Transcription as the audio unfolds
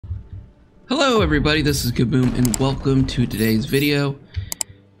Hello everybody, this is Kaboom and welcome to today's video.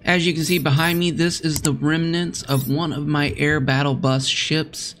 As you can see behind me, this is the remnants of one of my air battle bus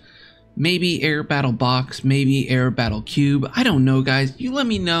ships. Maybe air battle box, maybe air battle cube. I don't know, guys. You let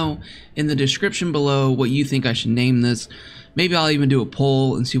me know in the description below what you think I should name this. Maybe I'll even do a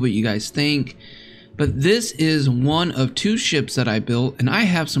poll and see what you guys think. But this is one of two ships that I built, and I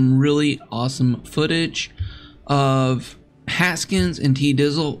have some really awesome footage of Haskins and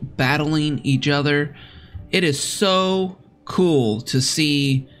T-Dizzle battling each other. It is so cool to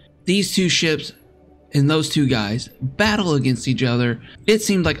see these two ships and those two guys battle against each other. It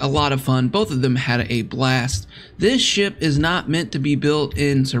seemed like a lot of fun. Both of them had a blast. This ship is not meant to be built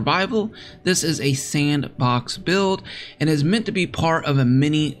in survival. This is a sandbox build and is meant to be part of a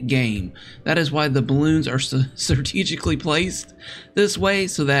mini game. That is why the balloons are strategically placed this way,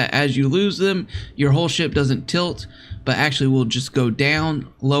 so that as you lose them, your whole ship doesn't tilt, but actually will just go down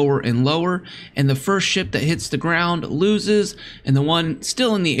lower and lower, and the first ship that hits the ground loses, and the one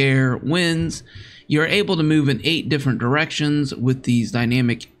still in the air wins. You're able to move in 8 different directions with these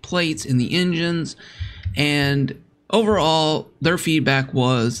dynamic plates in the engines, and overall their feedback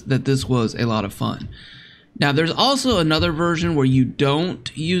was that this was a lot of fun. Now there's also another version where you don't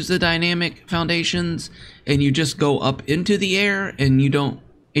use the dynamic foundations and you just go up into the air and you're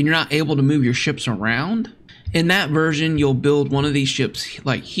not able to move your ships around. In that version, you'll build one of these ships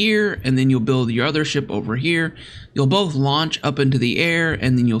like here, and then you'll build your other ship over here. You'll both launch up into the air,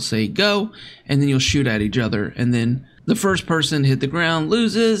 and then you'll say go, and then you'll shoot at each other. And then the first person to hit the ground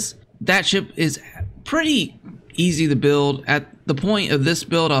loses. That ship is pretty easy to build. At the point of this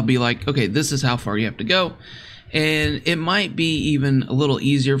build, I'll be like, okay, this is how far you have to go. And it might be even a little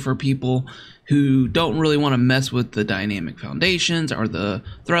easier for people who don't really want to mess with the dynamic foundations or the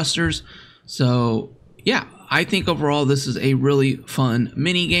thrusters. So yeah, I think overall this is a really fun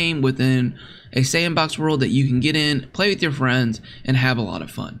mini game within a sandbox world that you can get in, play with your friends, and have a lot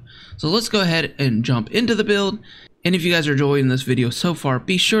of fun. So let's go ahead and jump into the build. And if you guys are enjoying this video so far,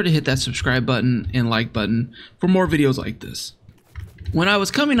 be sure to hit that subscribe button and like button for more videos like this. When I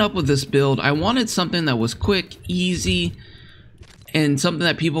was coming up with this build, I wanted something that was quick, easy, and something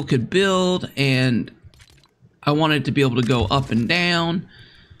that people could build, and I wanted to be able to go up and down.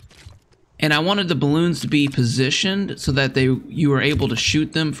 And I wanted the balloons to be positioned so that you were able to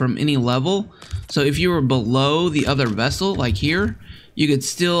shoot them from any level. So if you were below the other vessel, like here, you could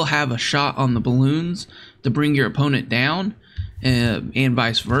still have a shot on the balloons to bring your opponent down, and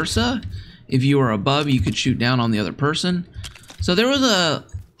vice versa. If you were above, you could shoot down on the other person. So there was a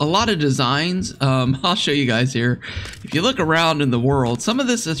lot of designs. I'll show you guys here. If you look around in the world, some of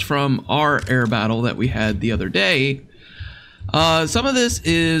this is from our air battle that we had the other day. Some of this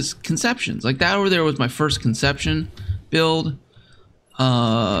is conceptions. Like that over there was my first conception build.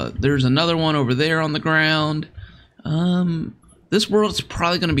 There's another one over there on the ground. This world is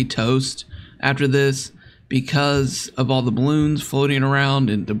probably going to be toast after this because of all the balloons floating around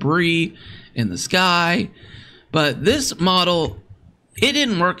and debris in the sky. But this model, it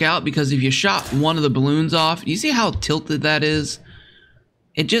didn't work out because if you shot one of the balloons off, you see how tilted that is?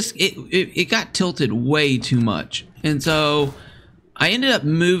 It got tilted way too much. And so I ended up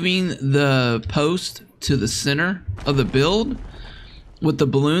moving the post to the center of the build with the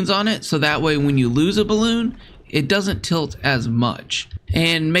balloons on it, so that way when you lose a balloon, it doesn't tilt as much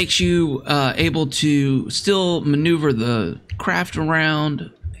and makes you able to still maneuver the craft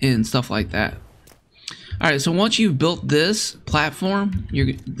around and stuff like that. Alright, so once you've built this platform,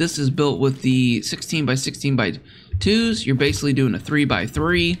 this is built with the 16 by 16 by 2s. You're basically doing a 3 by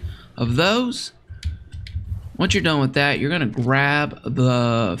 3 of those. Once you're done with that, you're going to grab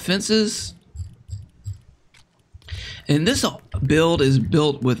the fences. And this build is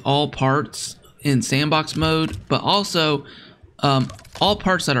built with all parts in sandbox mode, but also all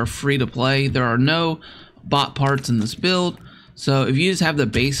parts that are free to play. There are no bot parts in this build. So if you just have the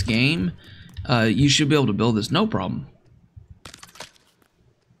base game, you should be able to build this no problem.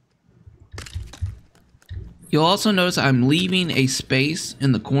 You'll also notice I'm leaving a space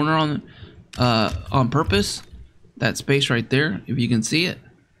in the corner on purpose. That space right there, if you can see it,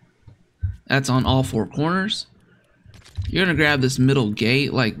 that's on all 4 corners. You're gonna grab this middle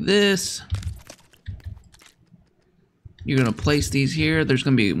gate like this. You're gonna place these here. There's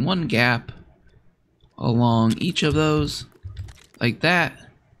gonna be one gap along each of those, like that.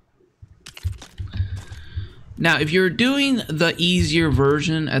 Now, if you're doing the easier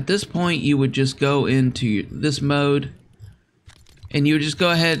version, at this point, you would just go into this mode, and you would just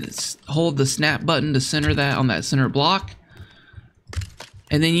go ahead and hold the snap button to center that on that center block.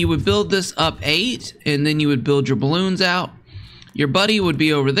 And then you would build this up 8, and then you would build your balloons out. Your buddy would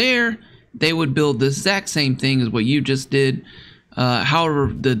be over there, they would build the exact same thing as what you just did,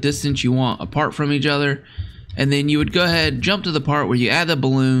 however the distance you want apart from each other. And then you would go ahead, jump to the part where you add the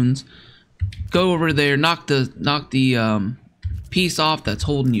balloons, go over there, knock the piece off that's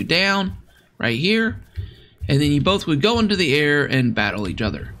holding you down right here, and then you both would go into the air and battle each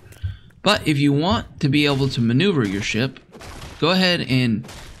other. But if you want to be able to maneuver your ship, go ahead and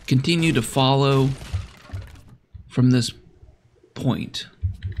continue to follow from this point.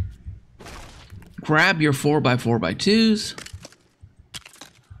 Grab your 4x4x2s.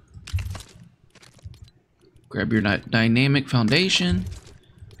 Grab your dynamic foundation.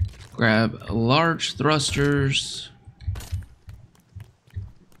 Grab large thrusters.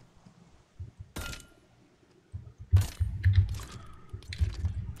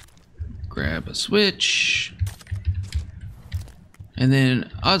 Grab a switch. And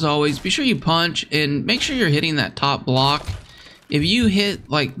then, as always, be sure you punch and make sure you're hitting that top block. If you hit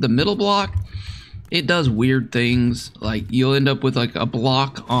like the middle block, it does weird things. Like you'll end up with like a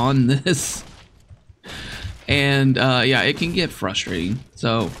block on this. And yeah, it can get frustrating.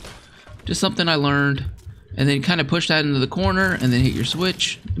 So just something I learned. And then kind of push that into the corner and then hit your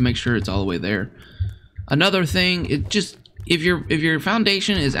switch to make sure it's all the way there. Another thing, it just if your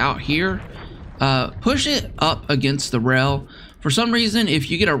foundation is out here, push it up against the rail. For some reason, if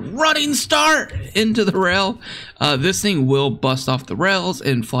you get a running start into the rail, this thing will bust off the rails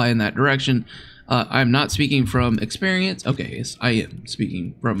and fly in that direction. I'm not speaking from experience. Okay, yes, I am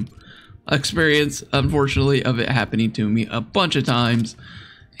speaking from experience, unfortunately, of it happening to me a bunch of times.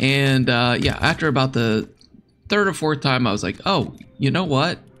 And yeah, after about the third or fourth time, I was like, oh, you know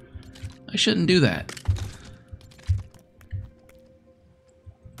what? I shouldn't do that.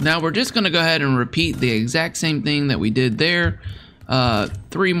 Now we're just going to go ahead and repeat the exact same thing that we did there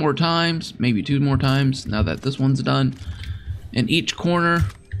 3 more times, maybe 2 more times, now that this one's done. In each corner.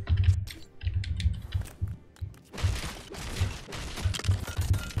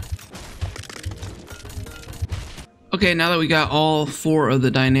 Okay, now that we got all 4 of the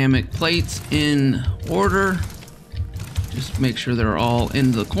dynamic plates in order, just make sure they're all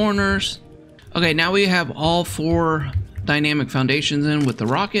in the corners. Okay, now we have all 4 dynamic foundations in with the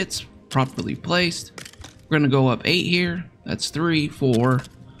rockets properly placed. We're gonna go up 8 here. That's 3, 4,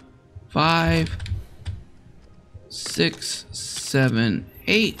 5, 6, 7,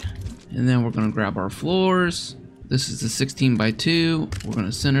 8. And then we're gonna grab our floors. This is the 16x2. We're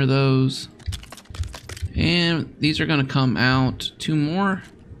gonna center those. And these are gonna come out 2 more.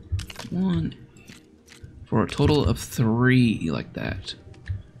 1, for a total of 3 like that.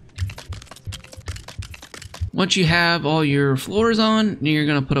 Once you have all your floors on, you're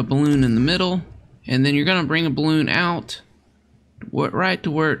going to put a balloon in the middle, and then you're going to bring a balloon out right to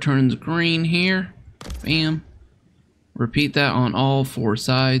where it turns green here. Bam. Repeat that on all 4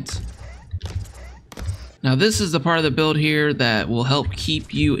 sides. Now this is the part of the build here that will help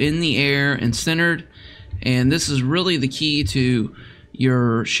keep you in the air and centered, and this is really the key to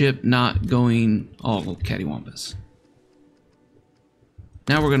your ship not going all cattywampus.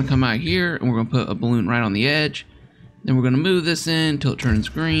 Now we're going to come out here and we're going to put a balloon right on the edge. Then we're going to move this in until it turns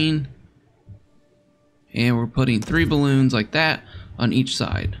green. And we're putting 3 balloons like that on each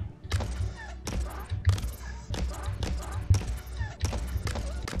side.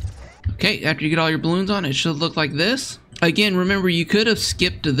 Okay, after you get all your balloons on, it should look like this. Again, remember you could have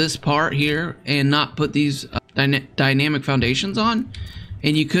skipped to this part here and not put these dynamic foundations on.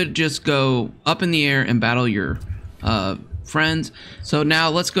 And you could just go up in the air and battle your friends. So now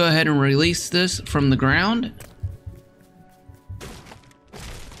let's go ahead and release this from the ground.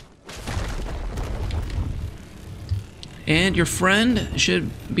 And your friend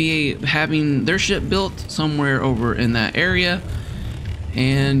should be having their ship built somewhere over in that area.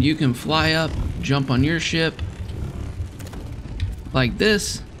 And you can fly up, jump on your ship like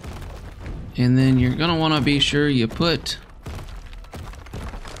this. And then you're gonna want to be sure you put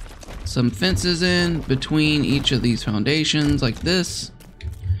some fences in between each of these foundations like this.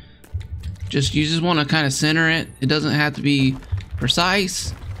 You just want to kind of center it. It doesn't have to be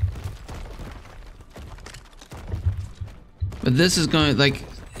precise. But this is going to, like,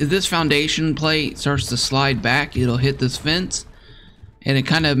 if this foundation plate starts to slide back, it'll hit this fence. And it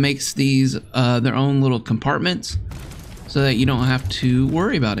kind of makes these their own little compartments so that you don't have to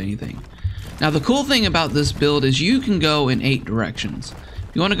worry about anything. Now the cool thing about this build is you can go in 8 directions.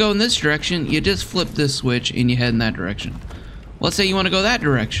 If you want to go in this direction, you just flip this switch and you head in that direction. Let's say you want to go that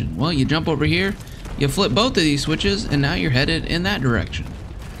direction. Well, you jump over here, you flip both of these switches, and now you're headed in that direction.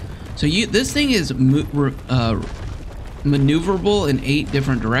 So this thing is maneuverable in 8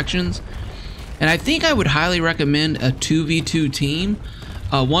 different directions. And I think I would highly recommend a 2v2 team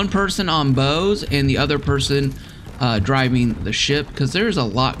one person on bows and the other person driving the ship, because there's a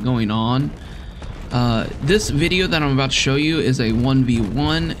lot going on. This video that I'm about to show you is a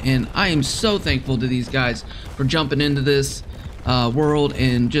 1v1, and I am so thankful to these guys for jumping into this world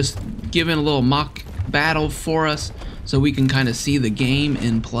and just giving a little mock battle for us so we can kind of see the game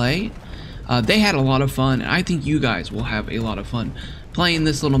in play. They had a lot of fun, and I think you guys will have a lot of fun playing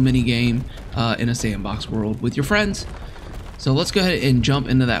this little mini game in a sandbox world with your friends. So let's go ahead and jump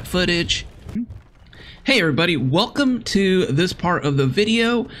into that footage. Hey everybody, welcome to this part of the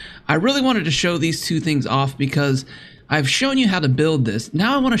video. I really wanted to show these two things off because I've shown you how to build this.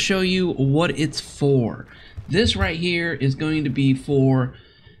 Now I want to show you what it's for. This right here is going to be for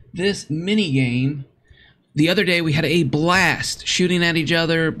this mini game. The other day we had a blast shooting at each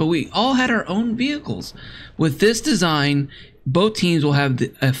other, but we all had our own vehicles. With this design, both teams will have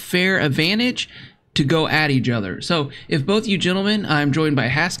a fair advantage to go at each other. So if both you gentlemen, I'm joined by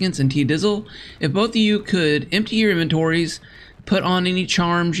Haskins and T-Dizzle, if both of you could empty your inventories, put on any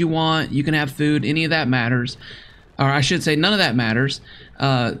charms you want, you can have food, any of that matters, or I should say none of that matters.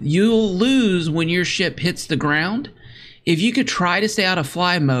 You'll lose when your ship hits the ground. If you could try to stay out of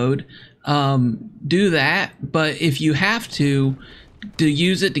fly mode, do that, but if you have to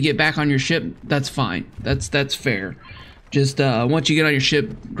use it to get back on your ship, that's fine. That's fair. Just once you get on your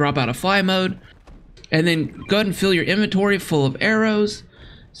ship, drop out of fly mode. And then go ahead and fill your inventory full of arrows.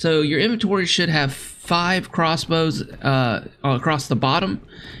 So your inventory should have 5 crossbows across the bottom,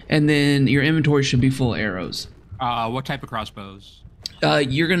 and then your inventory should be full of arrows. What type of crossbows?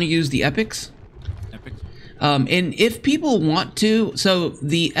 You're going to use the epics. Epics. And if people want to, so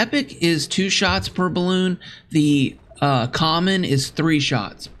the epic is 2 shots per balloon. The common is 3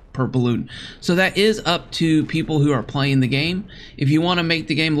 shots per balloon. So that is up to people who are playing the game. If you want to make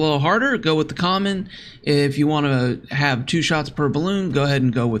the game a little harder, go with the common. If you want to have 2 shots per balloon, go ahead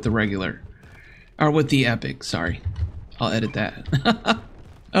and go with the regular. Or with the epic, sorry. I'll edit that.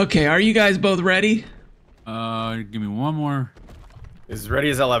 Okay, are you guys both ready? Give me one more. As ready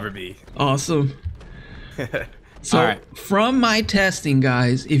as I'll ever be. Awesome. So, all right. From my testing,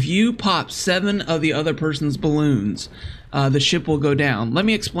 guys, if you pop 7 of the other person's balloons, the ship will go down. Let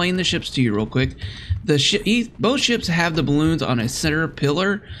me explain the ships to you real quick. Both ships have the balloons on a center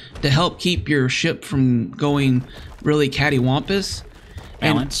pillar to help keep your ship from going really cattywampus.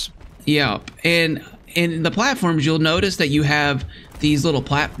 Balance. Yeah, and in the platforms, you'll notice that you have these little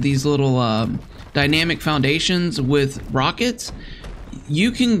dynamic foundations with rockets.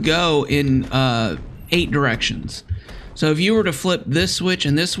 You can go in 8 directions. So if you were to flip this switch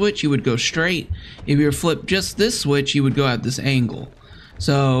and this switch, you would go straight. If you were to flip just this switch, you would go at this angle.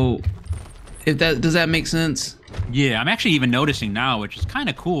 So if does that make sense? Yeah, I'm actually even noticing now, which is kind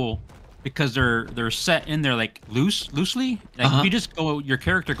of cool, because they're set in there like loosely. Like if you just go, your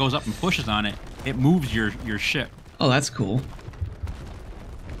character goes up and pushes on it, it moves your ship. Oh, that's cool.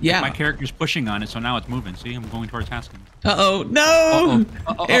 Yeah. Like my character's pushing on it, so now it's moving. See, I'm going towards Haskins. Uh-oh, no!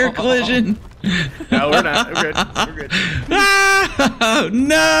 Air collision. No, we're not. We're good. We're good. Ah,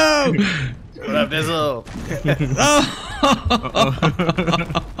 no! What up, Dizzle?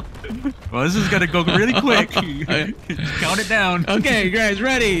 Well, this is gonna go really quick. Count it down. Okay, guys,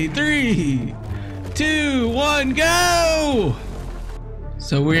 ready? 3, 2, 1, go!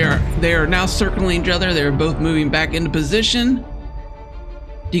 So they are now circling each other. They're both moving back into position.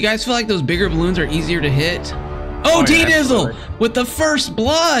 Do you guys feel like those bigger balloons are easier to hit? Oh, T-Dizzle with the first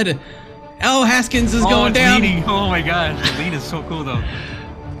blood. Oh, Haskins is going down. Leaning. Oh my gosh, the lean is so cool though.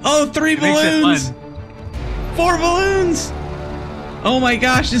 Oh, 3 balloons. 4 balloons. Oh my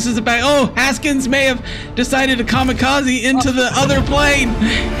gosh, this is a bad. Oh, Haskins may have decided to kamikaze into the other plane.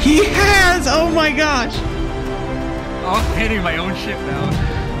 He has. Oh my gosh. Oh, I'm hitting my own ship now.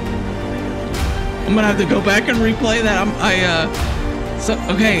 I'm gonna have to go back and replay that.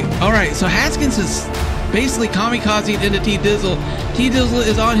 Okay, all right. So Haskins is basically kamikazing into T-Dizzle. T-Dizzle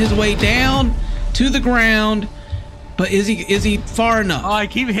is on his way down to the ground, but is he far enough? Oh, I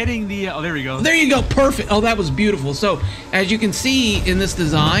keep hitting the. Oh, there we go. There you go. Perfect. Oh, that was beautiful. So as you can see in this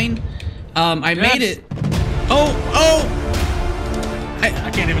design, I made it. Oh.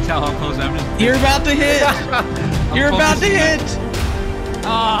 I can't even tell how close I'm. You're about to hit. You're about to hit.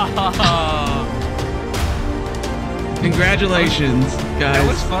 Oh. Congratulations, guys. That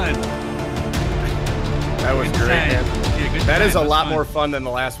was fun. That was great, man. Yeah, that is a lot more fun than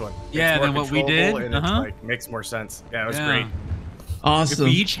the last one. Yeah, than what we did. And it's like makes more sense. Yeah, it was great. Awesome.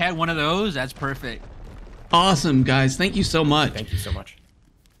 If we each had one of those, that's perfect. Awesome, guys. Thank you so much. Thank you so much.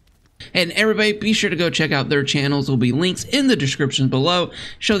 And everybody, be sure to go check out their channels. There'll be links in the description below.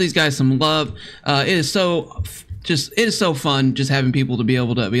 Show these guys some love. It is so just, it is so fun just having people to be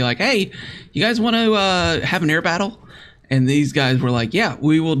able to be like, hey, you guys want to have an air battle? And these guys were like, yeah,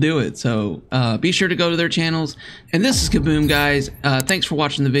 we will do it. So be sure to go to their channels. And this is Kaboom, guys. Thanks for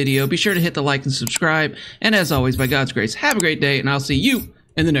watching the video. Be sure to hit the like and subscribe. And as always, by God's grace, have a great day. And I'll see you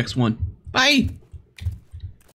in the next one. Bye.